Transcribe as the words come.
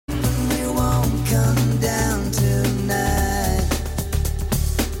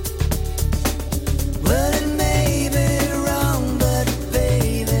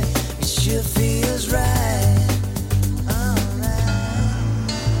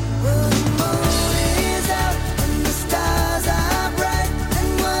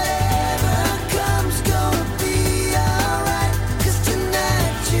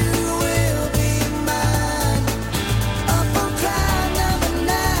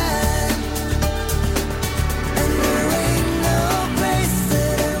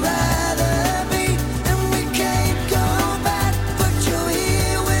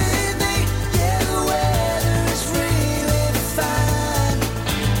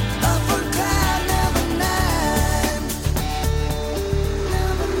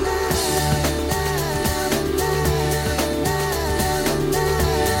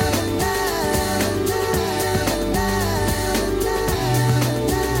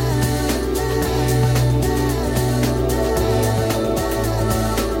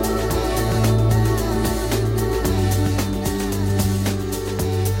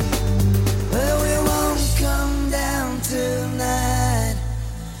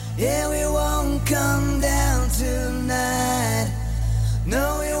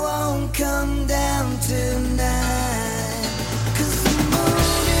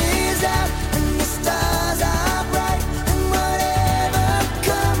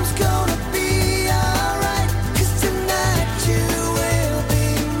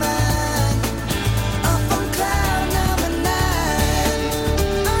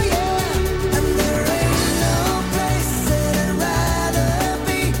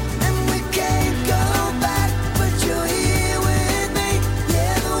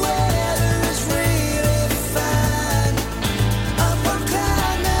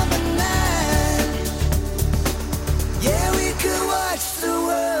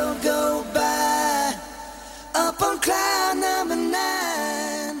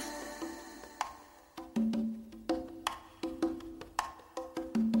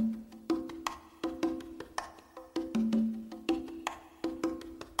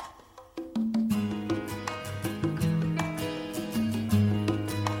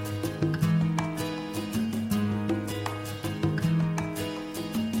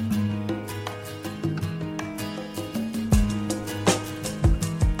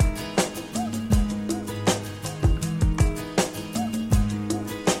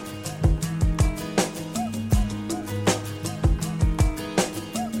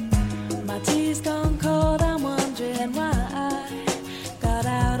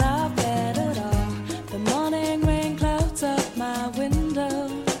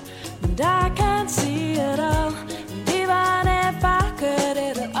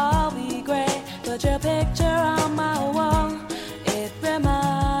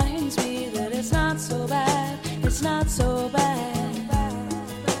so bad, it's not so bad.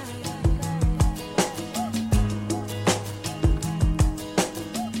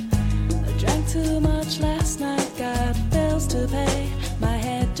 I drank too much last night, got bills to pay. My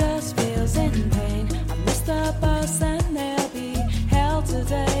head just feels in pain. I missed the bus and there'll be hell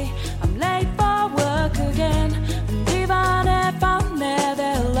today. I'm late for work again, and even if I'm there,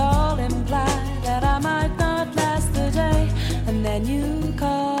 they'll all imply that I might not last the day. And then you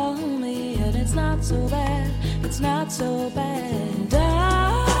call me, and it's not so bad, it's not so bad. I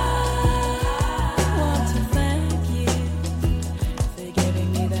want to thank you for giving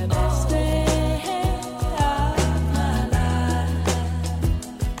me the best day of my life.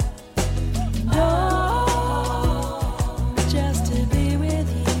 Oh, just to be with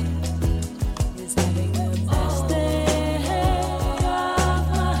you is having the best day of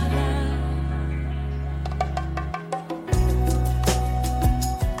my life.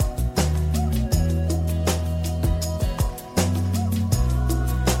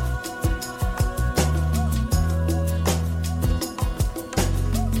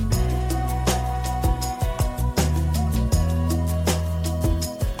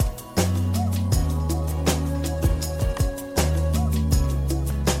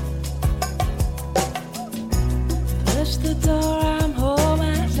 Push the door, I'm home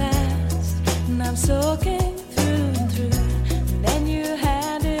at last, and I'm soaking through and through. And then you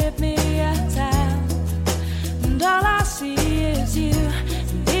handed me a towel, and all I see is you.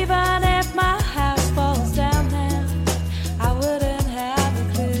 And even if my house falls down now, I wouldn't have a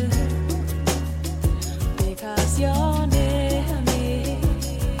clue, because you're near me.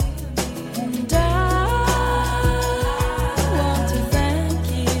 And I want to thank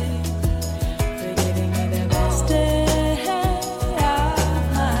you for giving me the best day of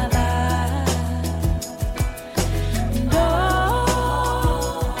my life. And oh,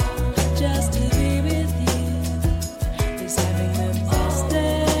 just to be with you is having the best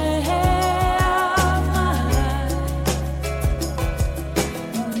day of my life.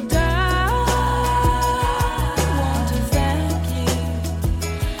 And I want to thank you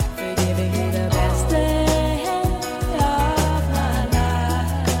for giving me the best day of my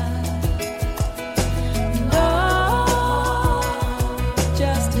life. And oh,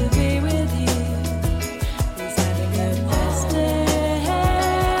 just to be with you is having the best day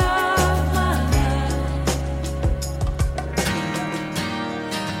of my life.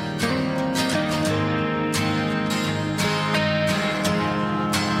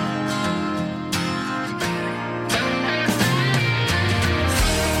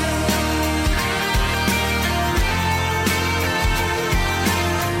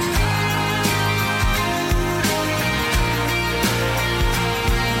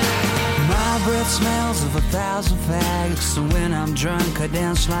 My breath smells of 1,000 fags, so when I'm drunk I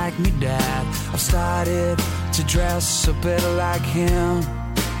dance like me dad. I've started to dress a bit like him.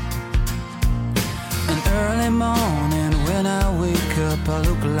 An early morning when I wake up, I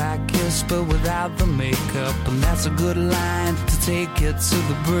look like Kiss but without the makeup, and that's a good line to take it to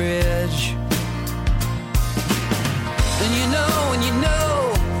the bridge. And you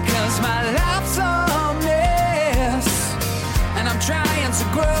know, 'cause my life's a mess, and I'm trying to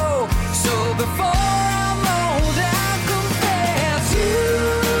grow, so before I'm old I confess. You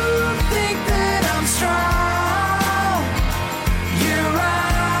think that I'm strong, you're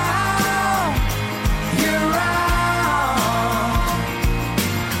wrong, you're wrong.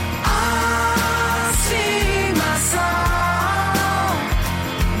 I sing my song,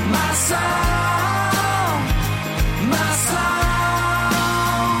 my song, my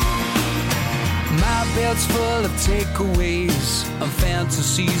song. My belt's full of takeaways and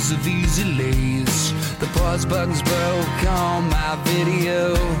fantasies of easy lays. The pause button's broke on my video.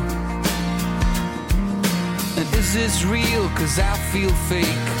 And is this real? 'Cause I feel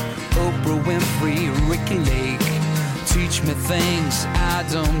fake. Oprah Winfrey, Ricky Lake, teach me things I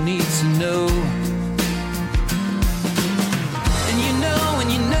don't need to know. And you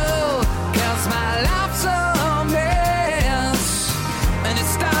know, 'cause my life's a mess, and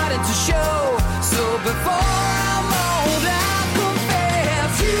it's starting to show, so before I'm old I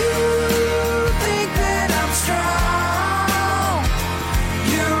confess. You think that I'm strong,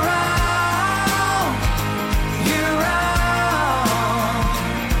 you're wrong, you're wrong.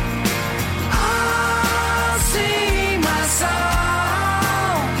 I sing my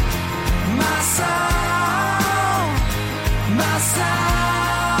song, my song, my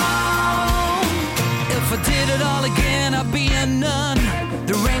song. If I did it all again, I'd be a nun.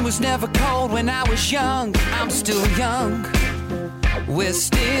 The rain was never cold when I was young. I'm still young, we're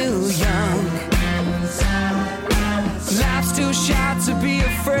still young. Life's too short to be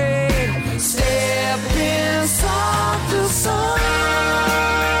afraid. Stay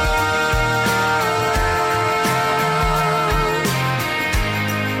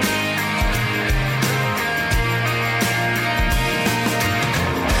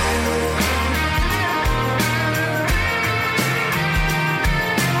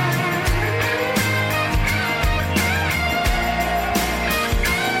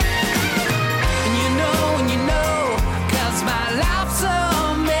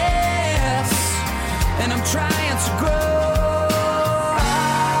and I'm trying to grow.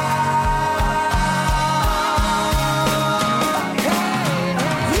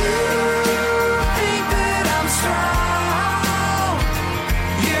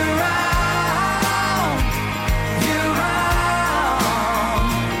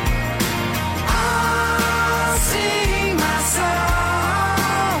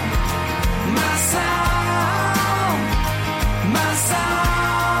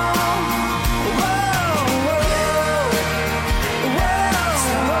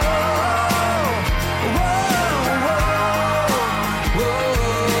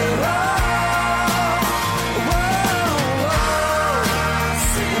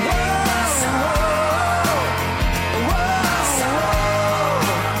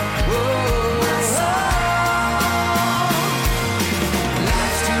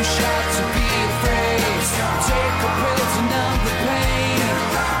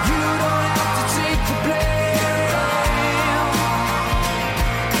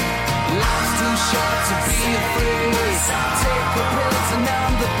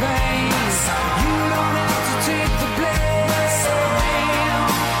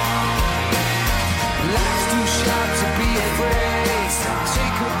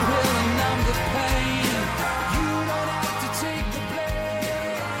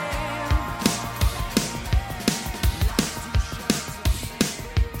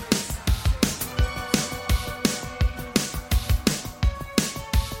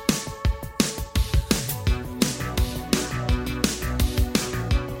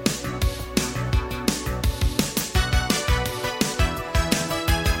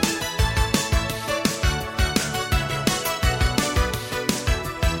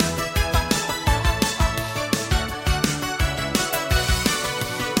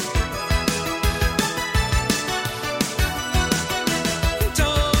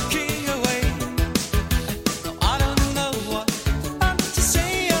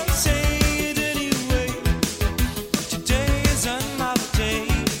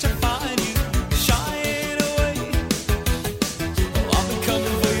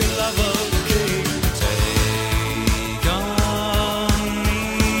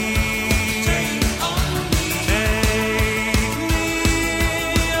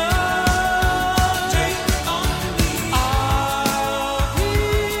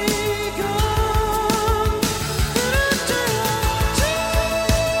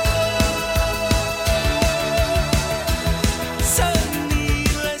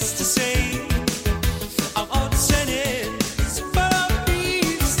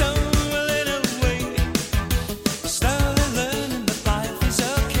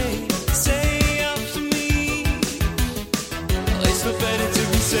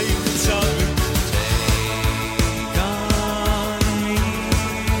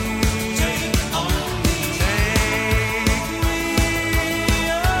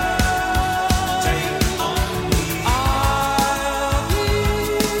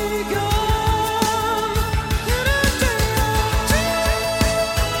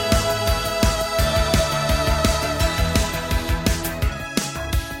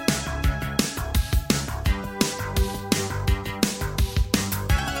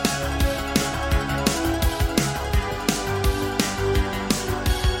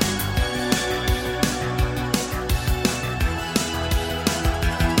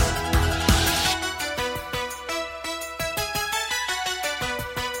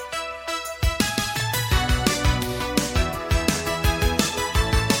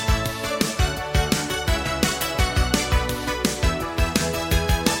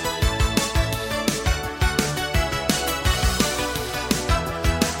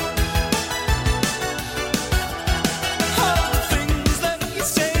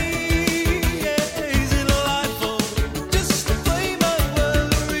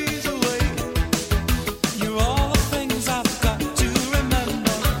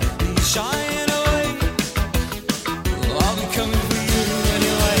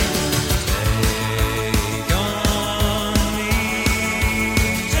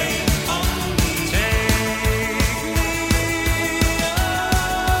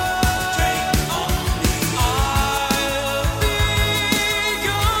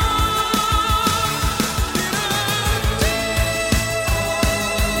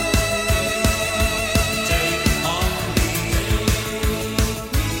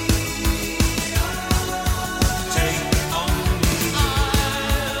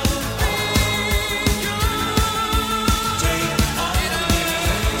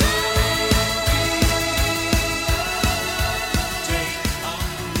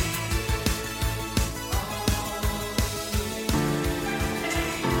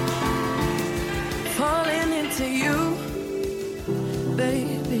 to you,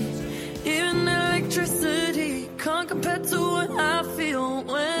 baby. Even electricity can't compare to what I feel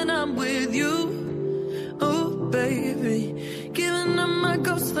when I'm with you. Oh, baby, giving up my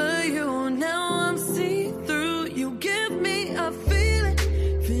ghost for you. Now I'm see-through. You give me a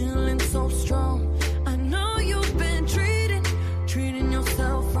feeling so strong. I know you've been treating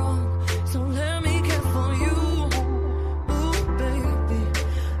yourself wrong. So let me care for you. Ooh, baby,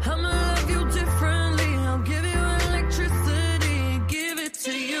 I'ma love you differently. I'll give you electricity, give it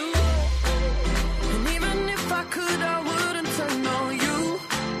to you. And even if I could, I wouldn't turn on you.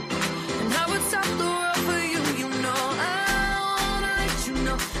 And I would stop the world for you. You know I wanna let you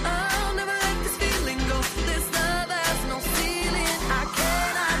know I'll never let this feeling go. This love has no ceiling, I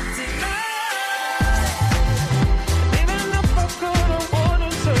cannot deny. Even if I could, I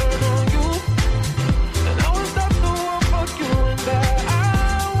wouldn't turn on you. And I would stop the world for you. And I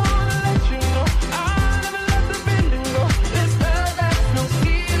wanna let you know I'll never let the feeling go. This love has no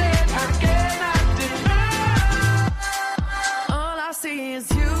ceiling, I cannot deny. All I see is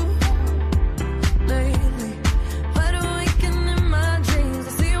you lately. Wide awake and in my dreams,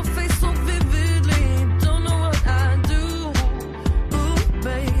 I see your face so vividly. Don't know what I do. Ooh,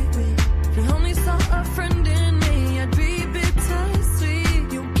 baby, if you only saw a friend in me, I'd be bittersweet.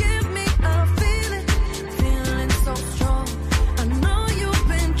 You give me a feeling so strong. I know you've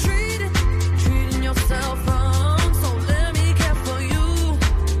been treating yourself wrong. So let me care for you.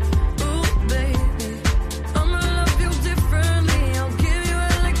 Ooh, baby, I'ma love you differently. I'll give you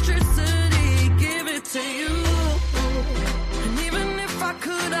electricity, give it to you. And even if I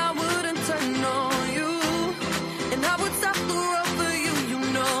could, I wouldn't turn on you. And I would stop the world for you. You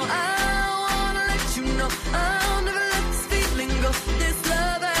know I wanna let you know I'll never let this feeling go. This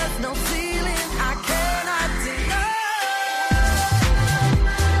love has no ceiling, I cannot deny.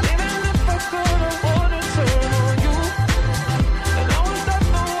 Even if I could, I wouldn't turn on you. And I would stop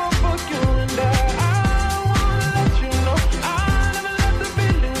the world for you. And I wanna let you know I'll never let the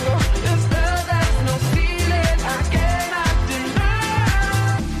feeling go. This love has no ceiling, I cannot deny.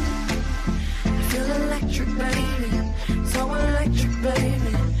 I feel electric, baby, so electric,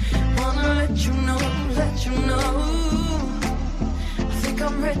 baby. Wanna let you know. I think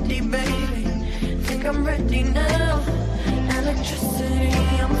I'm ready, baby. Think I'm ready now. Electricity,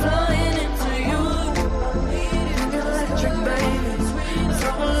 I'm flying into you. Electric, baby, so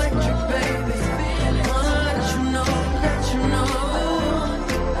electric, baby. Wanna let you know.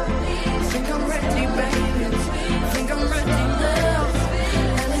 Think I'm ready, baby. Think I'm ready now.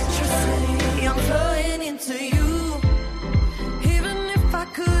 Electricity, I'm flying into you. Even if I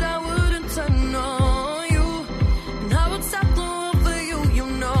could, I wouldn't turn on you. And I would stop the world for you. You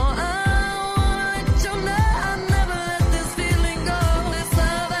know I wanna let you know.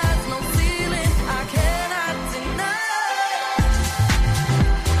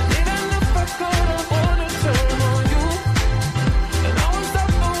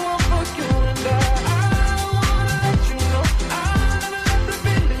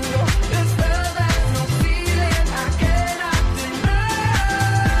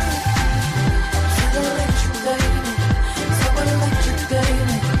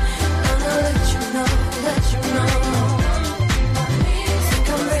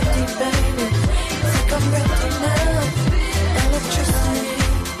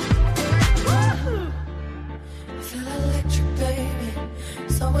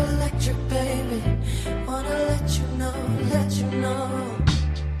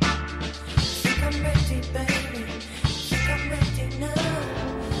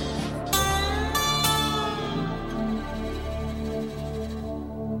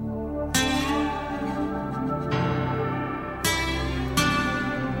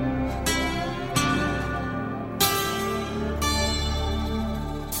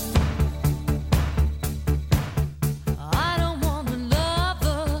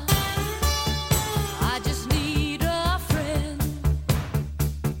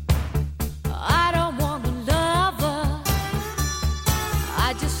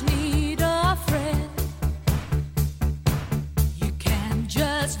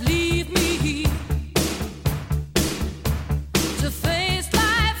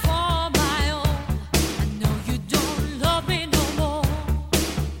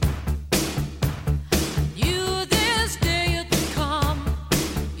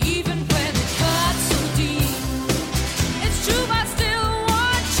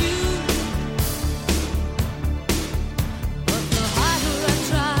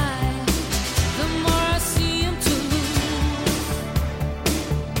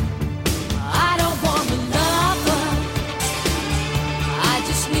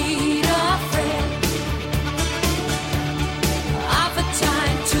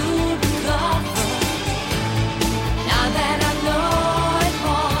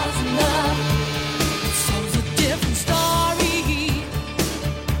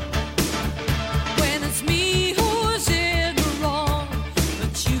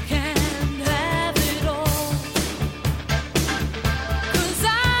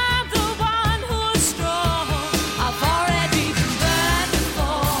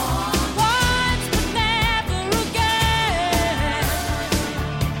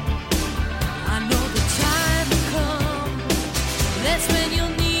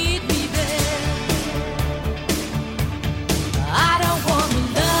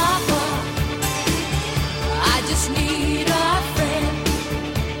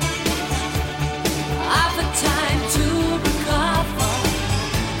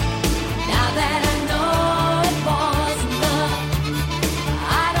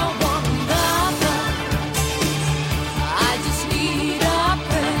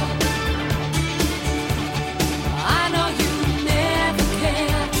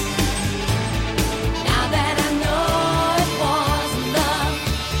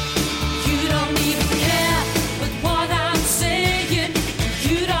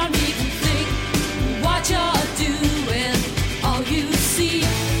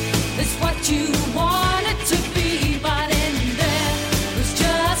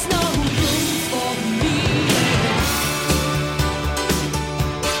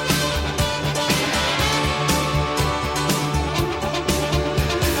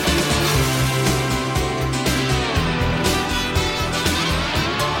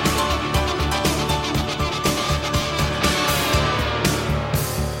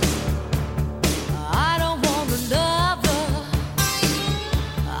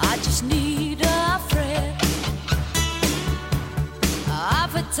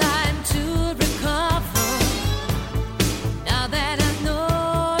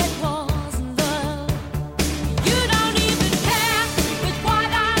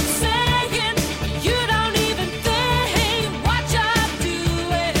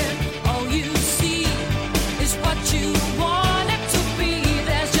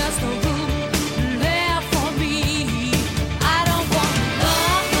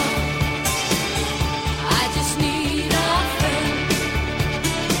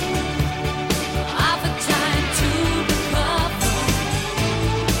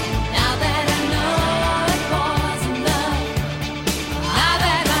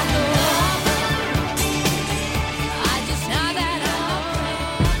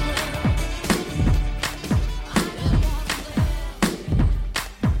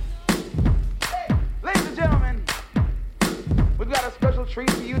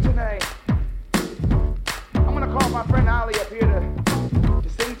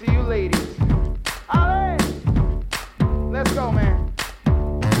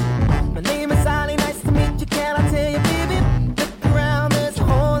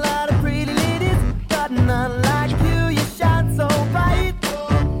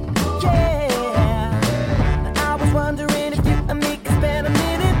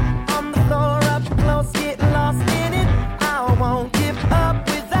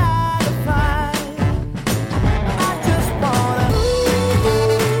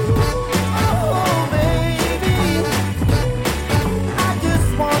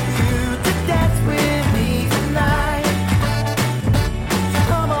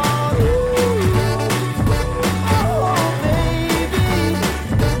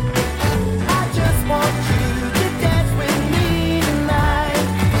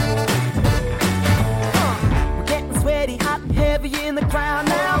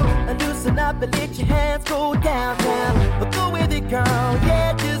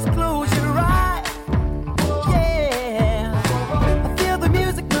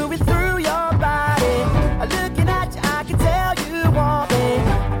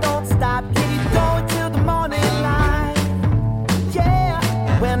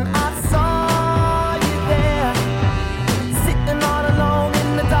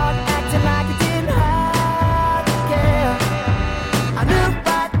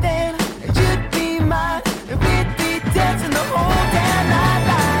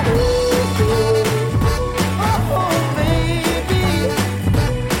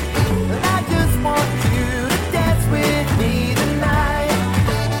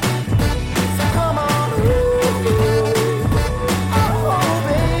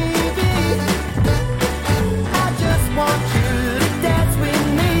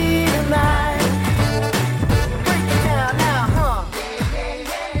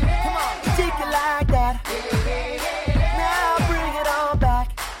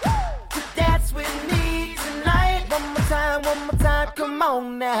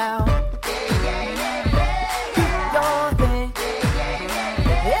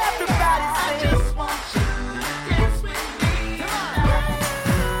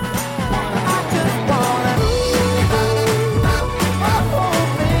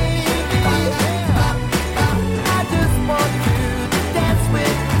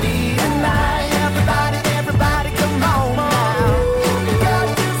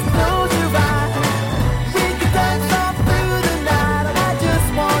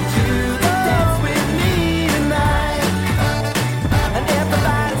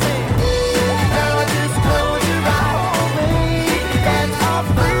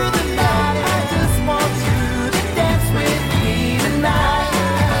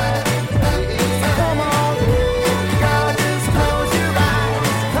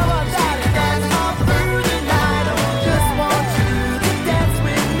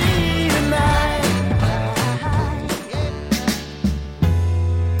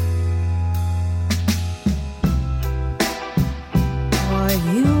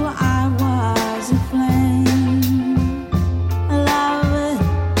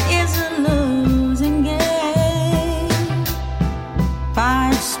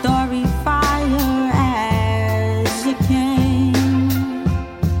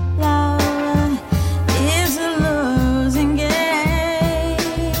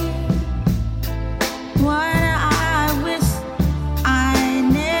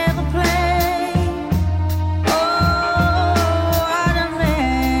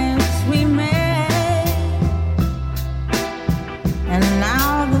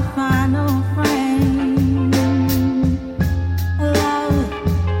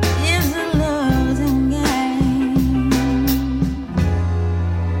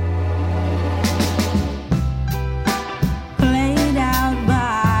 Played out by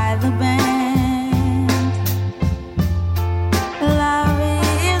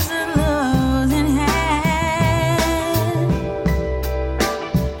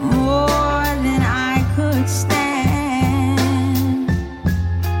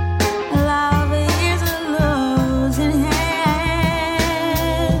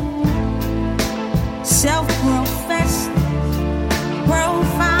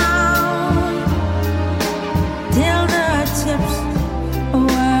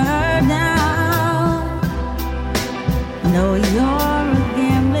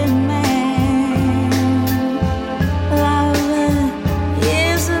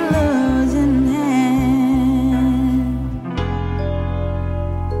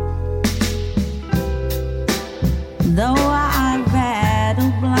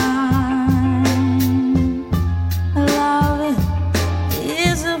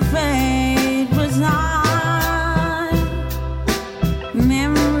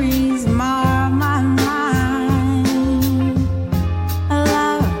memories mar my mind.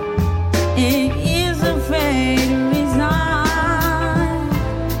 Love, it is afraid to resign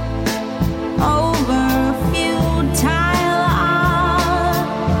over a futile art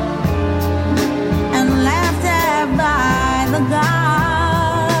and laughed at by the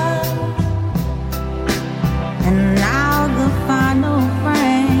gods. And now the final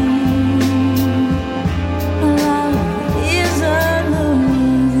frame. Love is a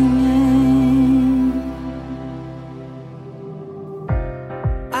losing game.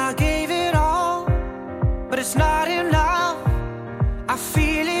 I gave it all, but it's not enough. I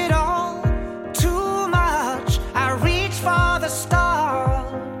feel it all too much. I reach for the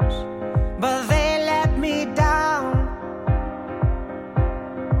stars, but they let me down.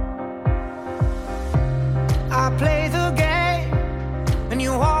 I play the game, and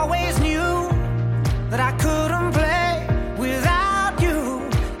you always knew that I couldn't play without you.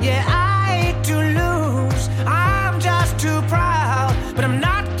 Yeah, I hate to lose. I'm just too proud, but I'm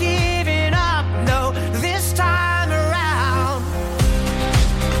not giving up. No, this time around.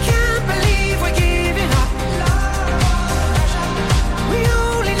 Can't believe we're giving up. We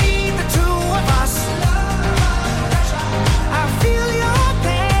only need the two of us. I feel your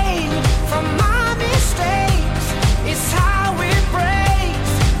pain from my mistakes. It's how it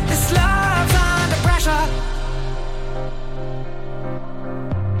breaks. This love's under pressure.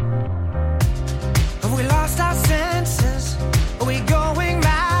 Have we lost our senses? Are we going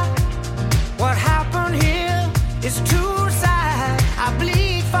mad? What happened here is too sad. I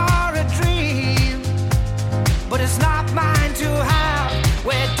bleed for a dream, but it's not mine to have.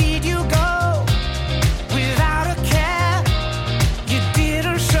 Where did you go? Without a care, you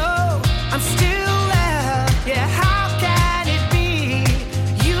didn't show. I'm still there. Yeah, how can it be?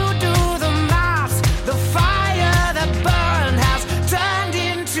 You do the math. The fire that burned has turned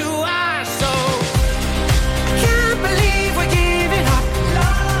into ash. So can't believe we're giving up.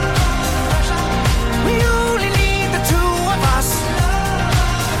 We only need the two of us.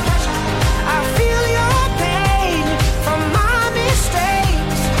 I feel your pain from my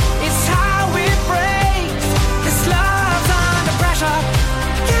mistakes. It's how it breaks. This love's under pressure.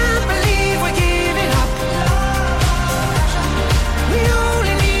 Can't believe we're giving up. We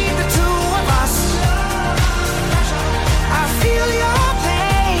only need the two of us. I feel your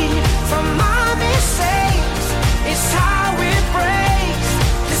pain from my mistakes. It's how it breaks.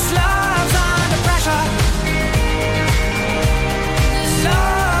 This love's under pressure. This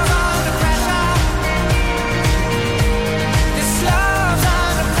love's under pressure. This love's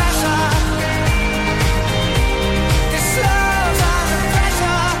under pressure. This love's under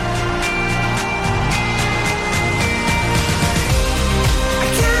pressure. I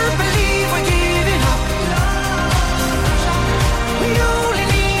can't believe we're giving up. We only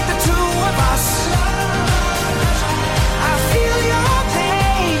need the two of us. I feel your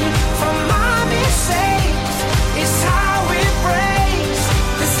pain from my mistakes. It's how it breaks.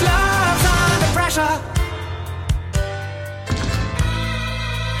 This love's under pressure.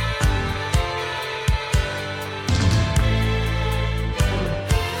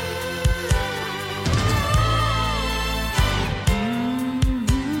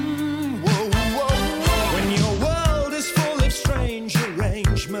 When your world is full of strange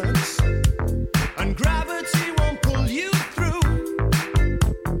arrangements and gravity won't pull you through,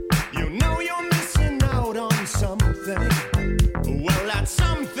 you know you're missing out on something. Well, that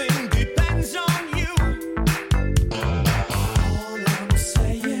something depends on you. All I'm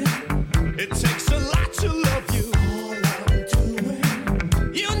saying, it takes a lot to love you. All I'm doing,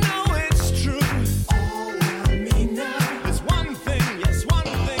 you know it's true. All I mean now is one thing, yes, one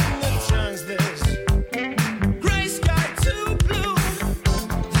thing that turns this gray sky to blue.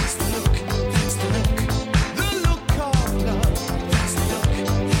 This look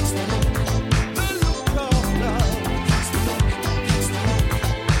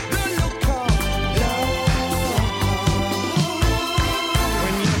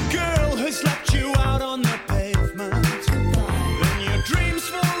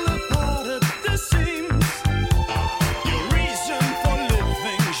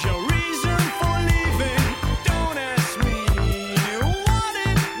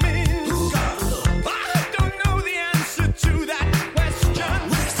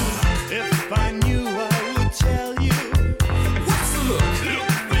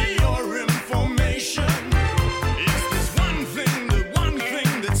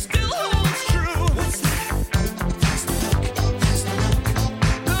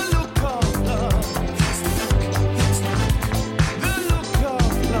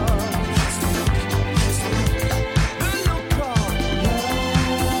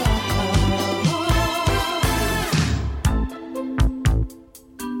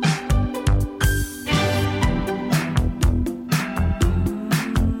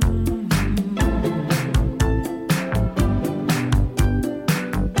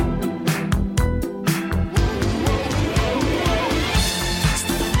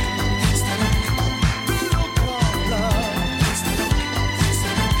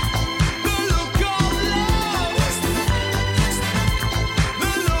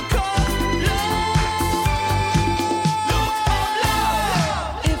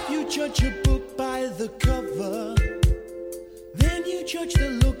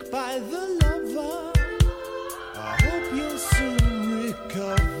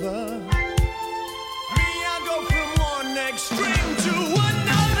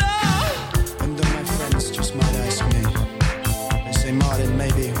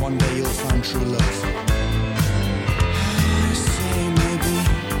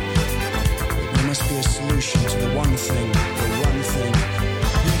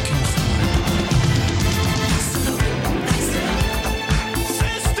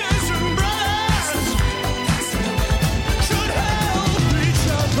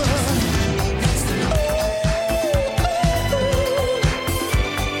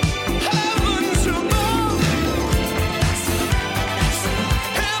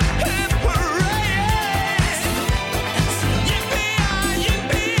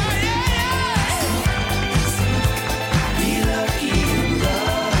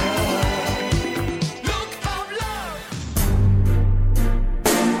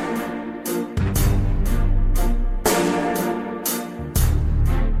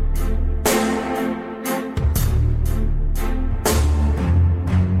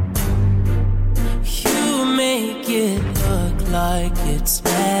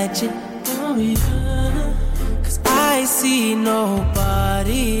tragic. Oh yeah. 'Cause I see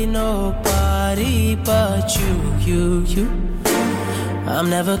nobody but you. I'm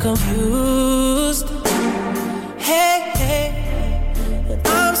never confused. Hey, and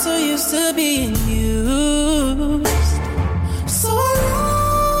I'm so used to being used. So I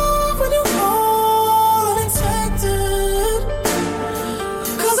love when you call unexpected.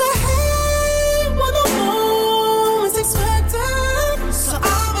 'Cause I hate when the moment's expected. So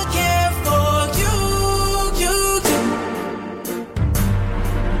I'ma care for you.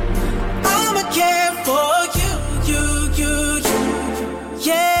 I'ma care for you.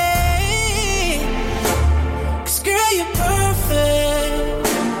 Yeah. 'Cause girl, you're perfect.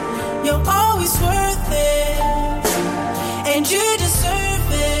 You're always worth it. And you deserve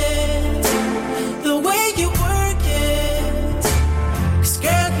it. The way you work it. 'Cause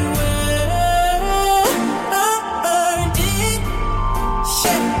girl, you earned it.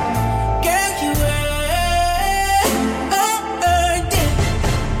 Yeah. Girl, you earned it.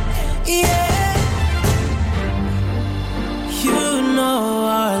 Yeah. You know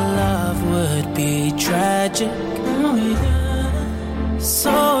our love would be tragic. Oh yeah.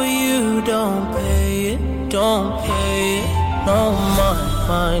 So you don't pay it. No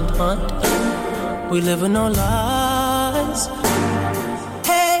mind. We live with no lies.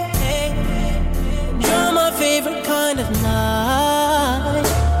 Hey, you're my favorite kind of night.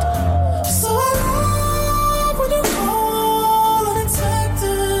 So I love when you call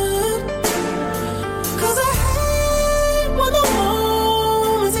unexpected. 'Cause I hate when the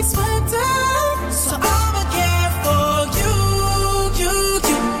moment's expected. So I'ma care for you.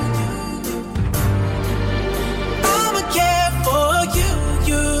 I'ma care for you.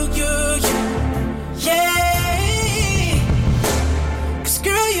 Yeah. 'Cause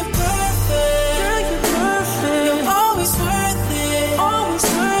girl, you're perfect. You're always worth it.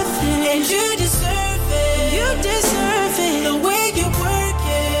 And you deserve it. The way you work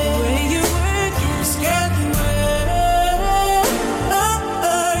it. 'Cause girl, you earned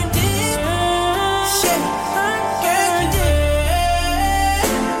it. Yeah. Girl, you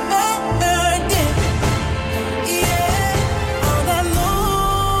earned it. Yeah. All that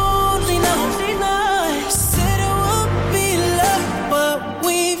lonely night. Said it would be love, but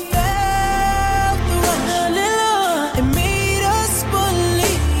we felt the rush. It made us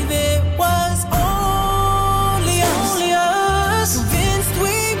believe it was only us. Convinced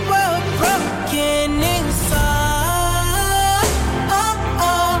we were broken inside.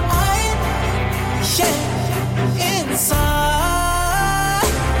 Yeah, inside.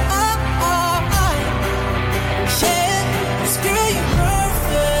 Yeah, 'cause girl, you're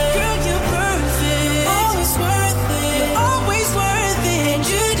perfect. Always worth it. And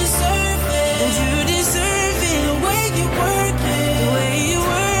you deserve it. The way you work it.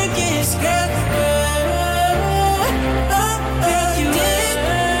 'Cause girl, you did.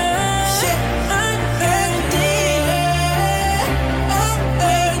 Yeah, earned it.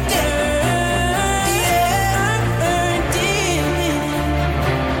 Yeah, earned it.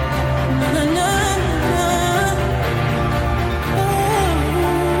 Na.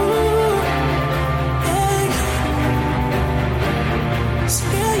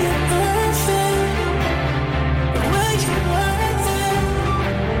 Still you're perfect. The way you work it.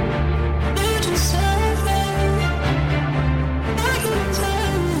 You deserve it. You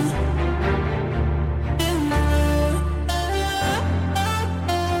deserve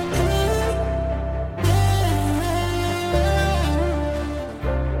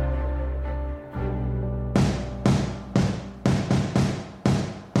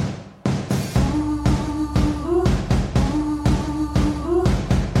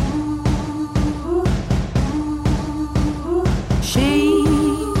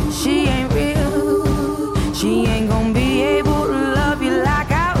She ain't real. She ain't gonna be able to love you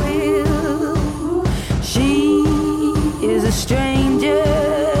like I will. She is a stranger.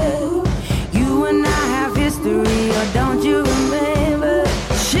 You and I have history, or don't you remember?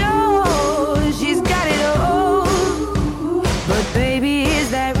 Sure, she's got it all. But baby, is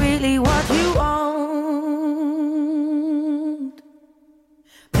that really what you want?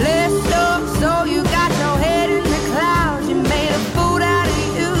 Blessed up, so you got your head in the clouds. You made a fool out of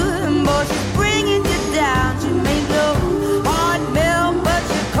you, and boy, she's bringing you down. She made your heart melt, but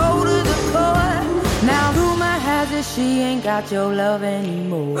you're cold to the core. Now rumor has it she ain't got your love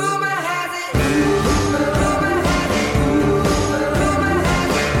anymore. Rumor has it.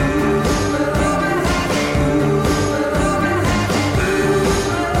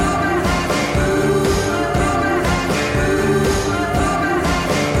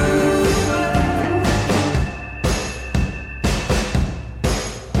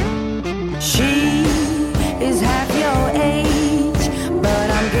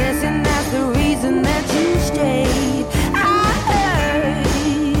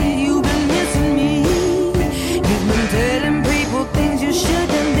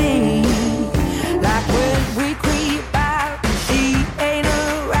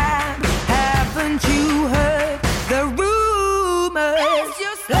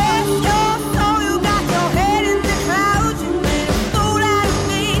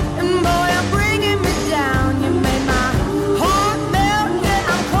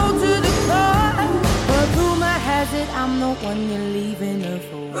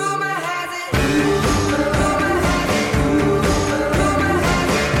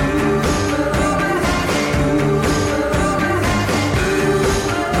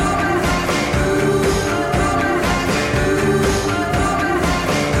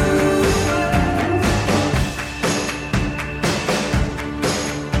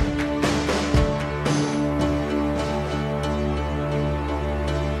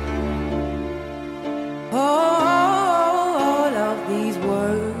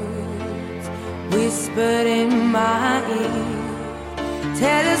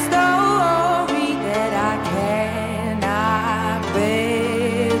 tell a story that I cannot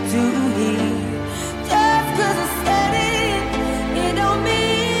bear to hear. Just 'cause I said it, it don't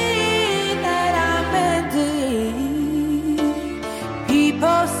mean that I meant it.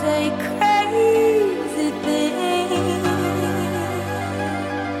 People say crazy things.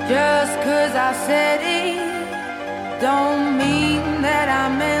 Just 'cause I said it, don't mean that I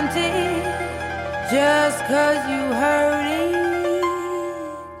meant it. Just 'cause you heard it.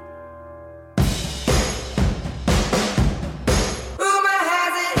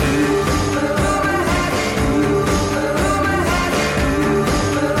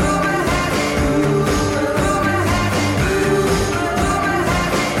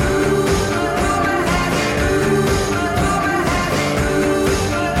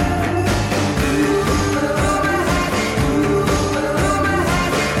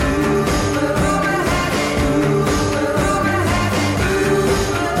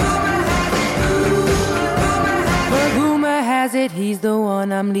 He's the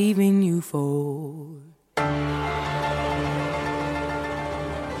one I'm leaving you for.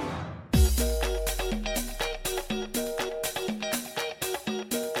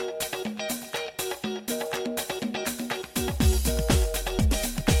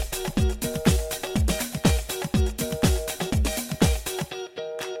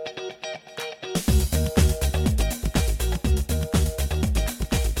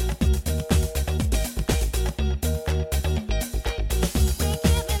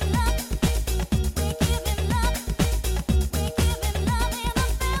 We're giving love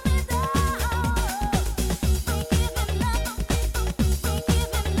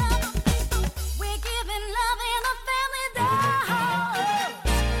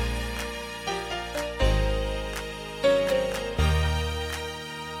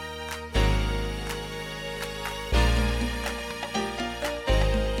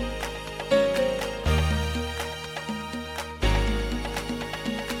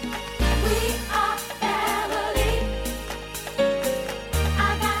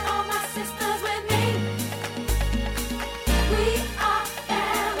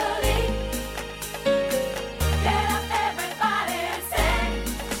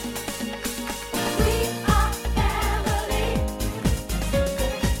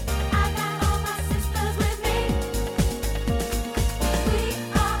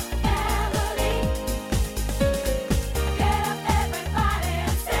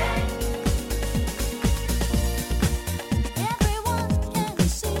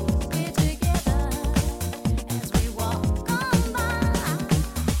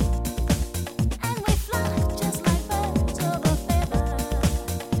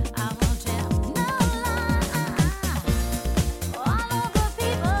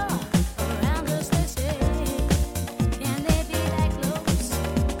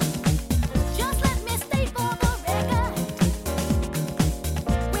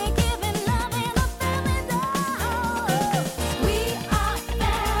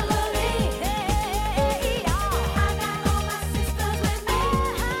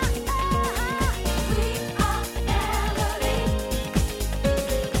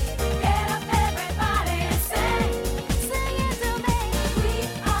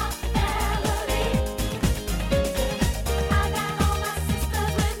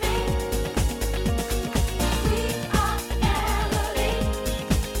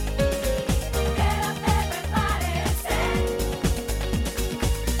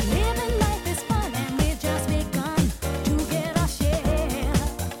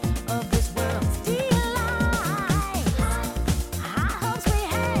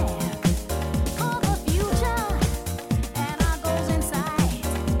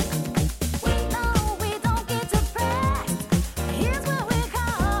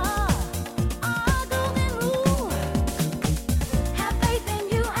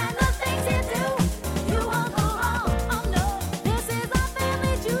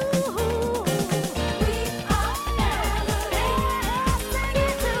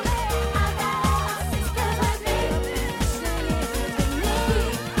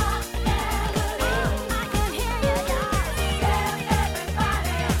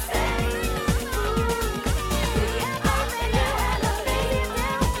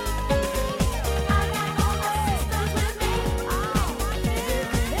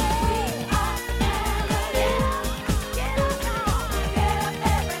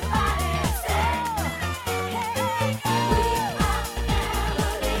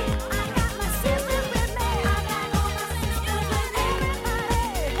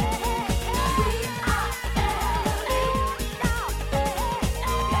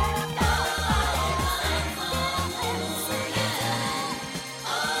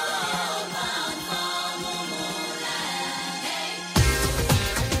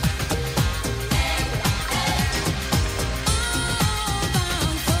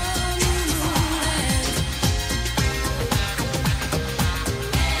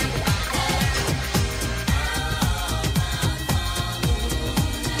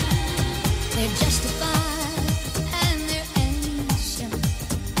They're justified and they're ancient,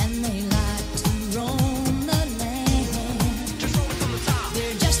 and they like to roam the land.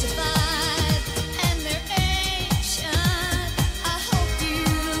 They're justified and they're ancient. I hope you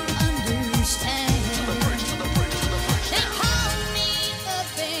understand. They called me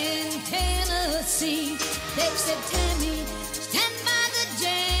up in Tennessee. They said, Tammy, stand by the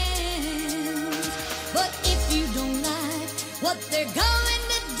jams. But if you don't like what they're going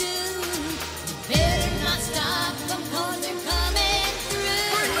to do, better not stop them 'cause they're coming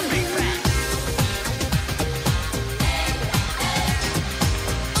through.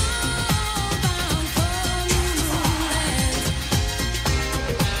 All bound for Lululand.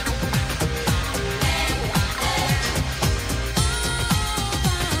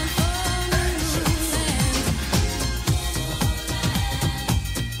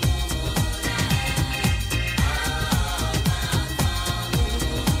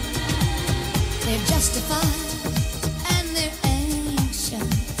 They're justified and they're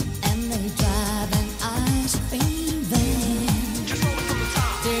ancient, and they drive an ice cream van.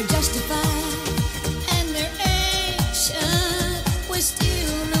 They're justified and they're ancient, with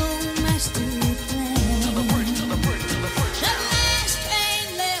still no master plan. The last train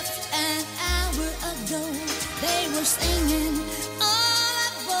left an hour ago. They were singing all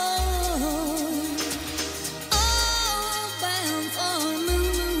aboard, all bound for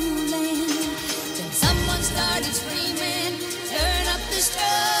Lululand. Then someone started screaming, turn up the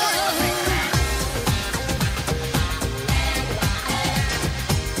strobe.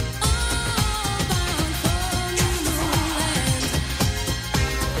 All bound for Lululand.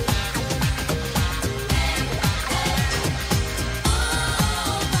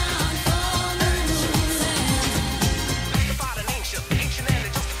 All bound for Lululand. Justified and ancient, ancient and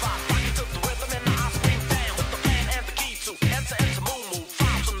they justified. Rocket took the rhythm and the ice cream fan with the fan and the key to enter moo moo.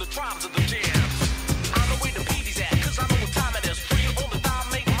 Tribes from the tribes of the jams. I know where the PD's at, 'cause I know what time it is. Free on the dime,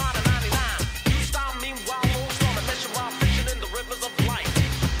 make mine at 99. You style meanwhile, moves on a mission while fishing in the rivers of life.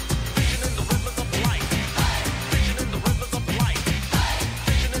 Fishing in the rivers of life. Fishing in the rivers of life.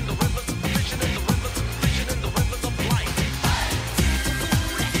 Fishing in the rivers, fishing in the rivers, fishing in the rivers of life.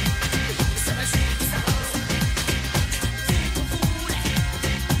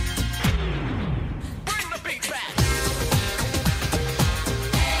 Bring the beat back.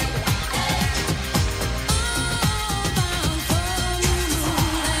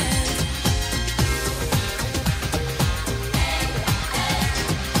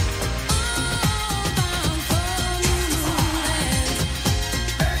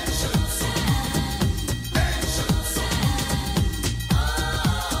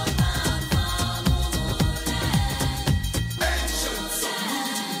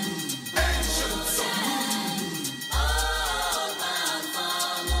 All bound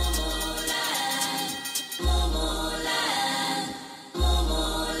for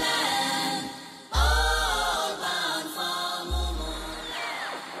Lululand. All bound for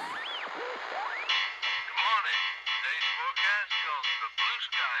Lululand. Good morning. Today's forecast calls for blue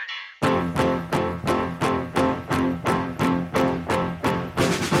skies.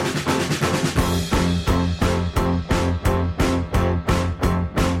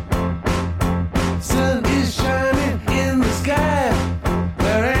 Sun is shining in the sky.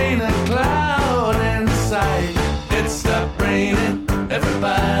 There ain't a cloud in sight. It stopped raining.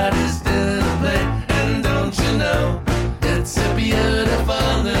 Everybody's still to play. And don't you know, it's a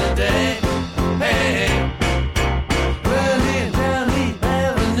beautiful new day. Hey, running down the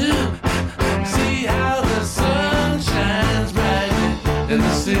avenue. See how the sun shines brightly in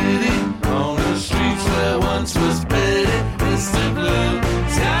the city. On the streets where once was pretty, Mr. Blue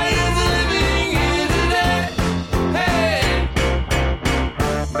Sky is living here today. Hey,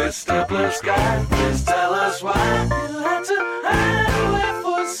 Mr. Blue Sky, please tell us why you had to hide away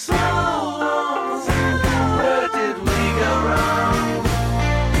for so long. Where did we go wrong?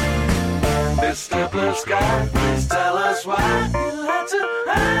 Mr. Blue Sky, please tell us why you had to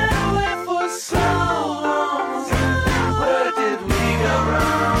hide away for so long. Where did we go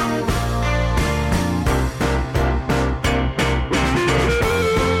wrong?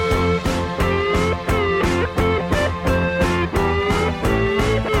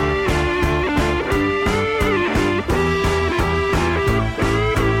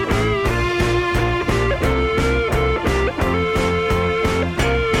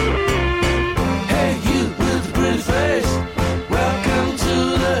 Hey, you with the pretty face. Well,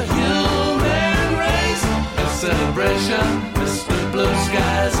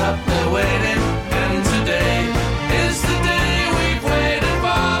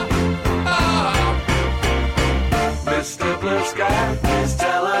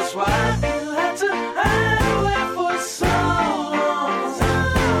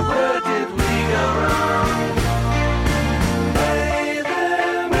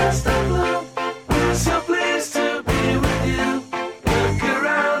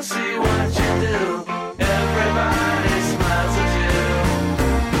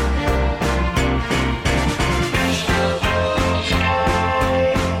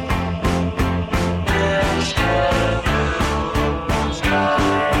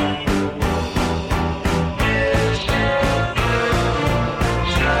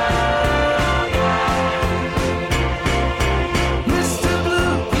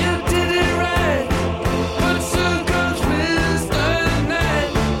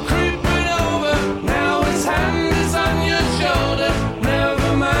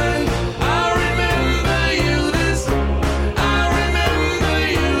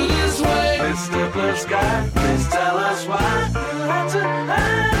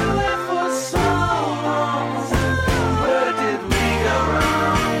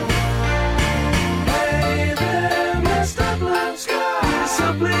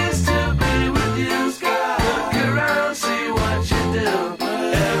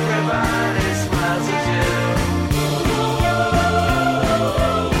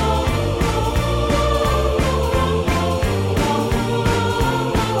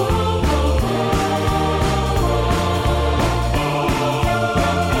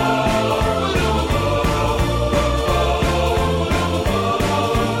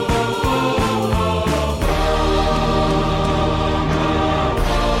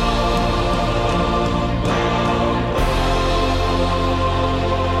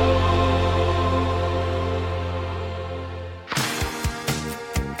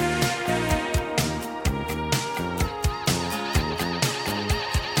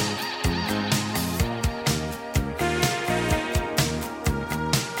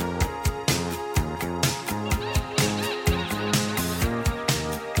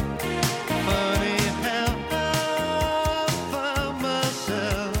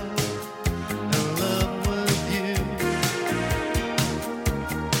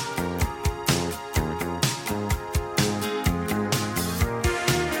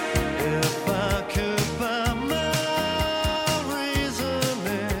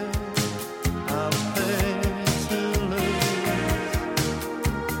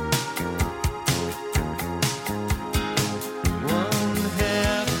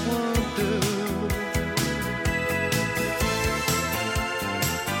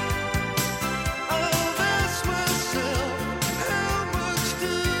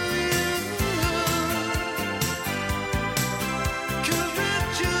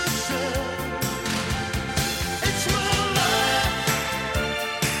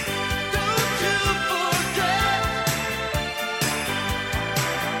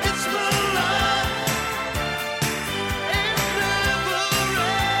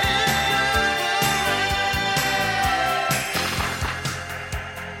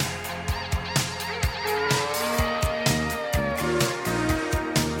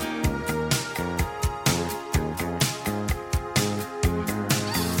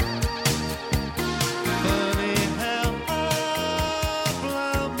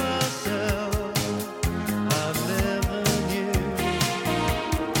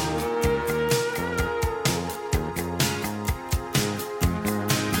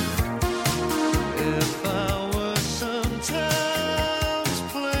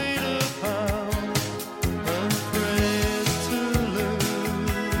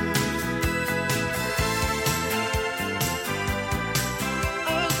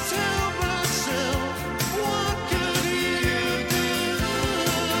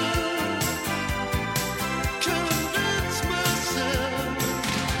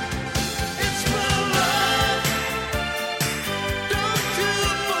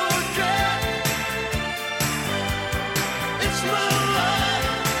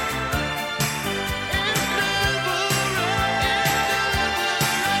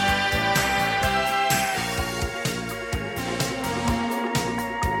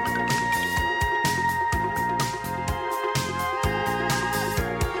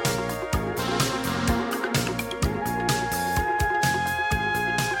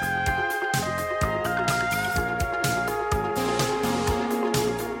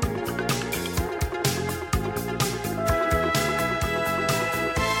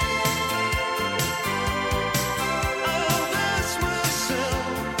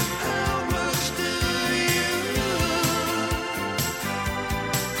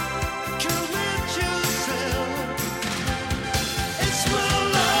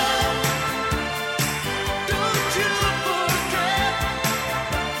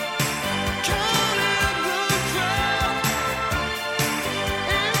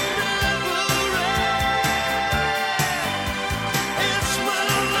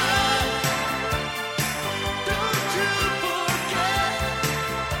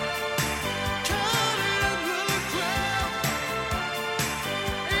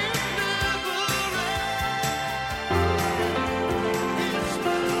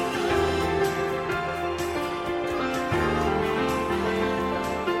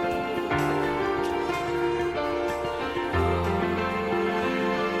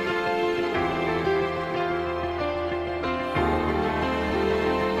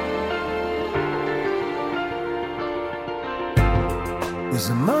 was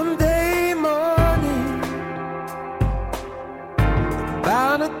a Monday morning,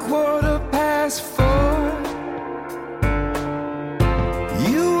 about 4:15.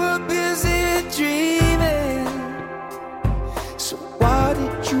 You were busy dreaming, so what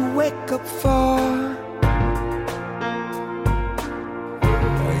did you wake up for?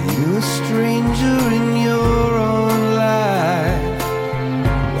 Are you a stranger in your own life?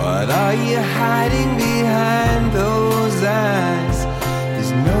 What are you hiding behind those eyes?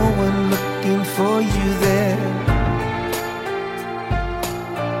 There's no one looking for you there.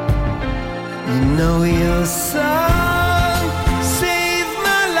 You know your song saved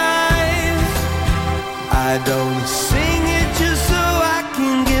my life. I don't sing it just so I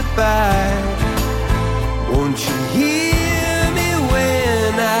can get by. Won't you hear me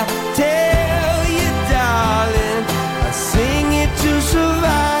when I tell you, darling, I sing it to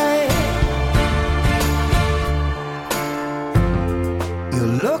survive.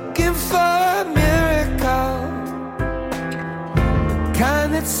 You're looking for a miracle, the kind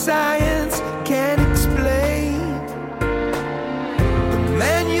that science can't explain. The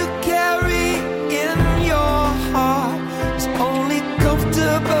man you carry in your heart is only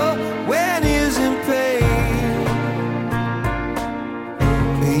comfortable when he's in pain.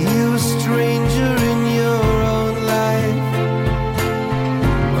 Are you a stranger in your own life?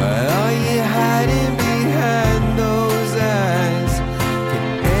 What are you hiding behind those eyes? Can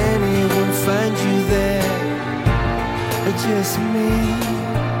anyone find you there? Or just me?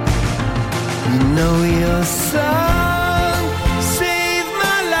 You know your song saved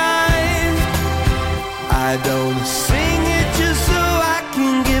my life. I don't sing it just so I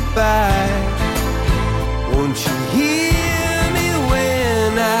can get by. Won't you hear me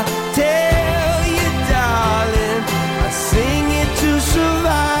when I tell you, darling, I sing it to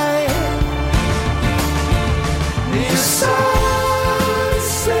survive. Your song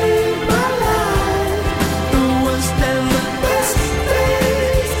saved my life. The worst and the best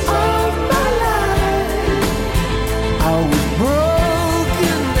days of my life. I was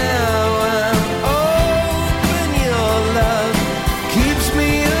broken, now I'm open. Your love keeps me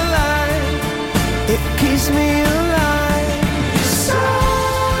alive. It keeps me alive. Your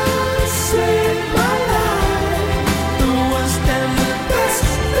song saved my life. The worst and the best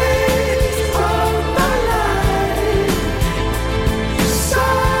days of my life. Your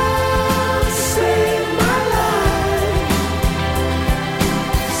song saved my life.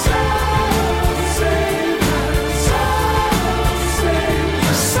 Song saved my song saved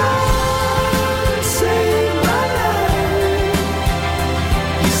my song saved my life.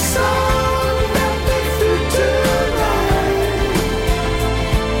 Your song got me through tonight.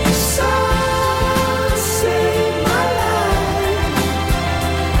 Your song saved my life.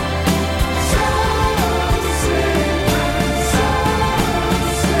 Song saved my song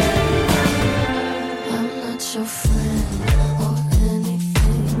saved my life. I'm not your friend or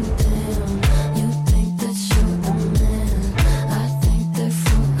anything, damn. You think that you're the man, I think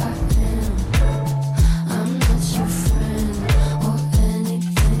therefore I am. I'm not your friend or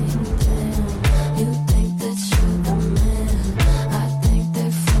anything, damn. You think that you're the man, I think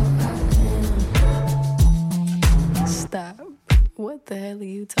therefore I am. Stop. What the hell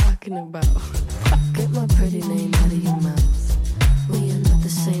are you talking about? Get my pretty name out of your mouth. We are not the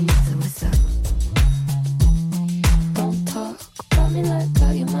same with or without. Don't talk about me like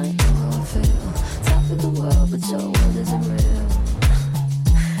how you might know how I feel. Top of the world, but your world isn't real.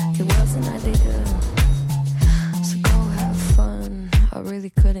 It wasn't ideal. So go have fun. I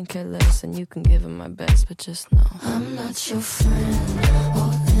really couldn't care less, and you can give it my best, but just know I'm not your friend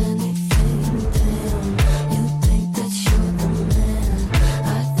or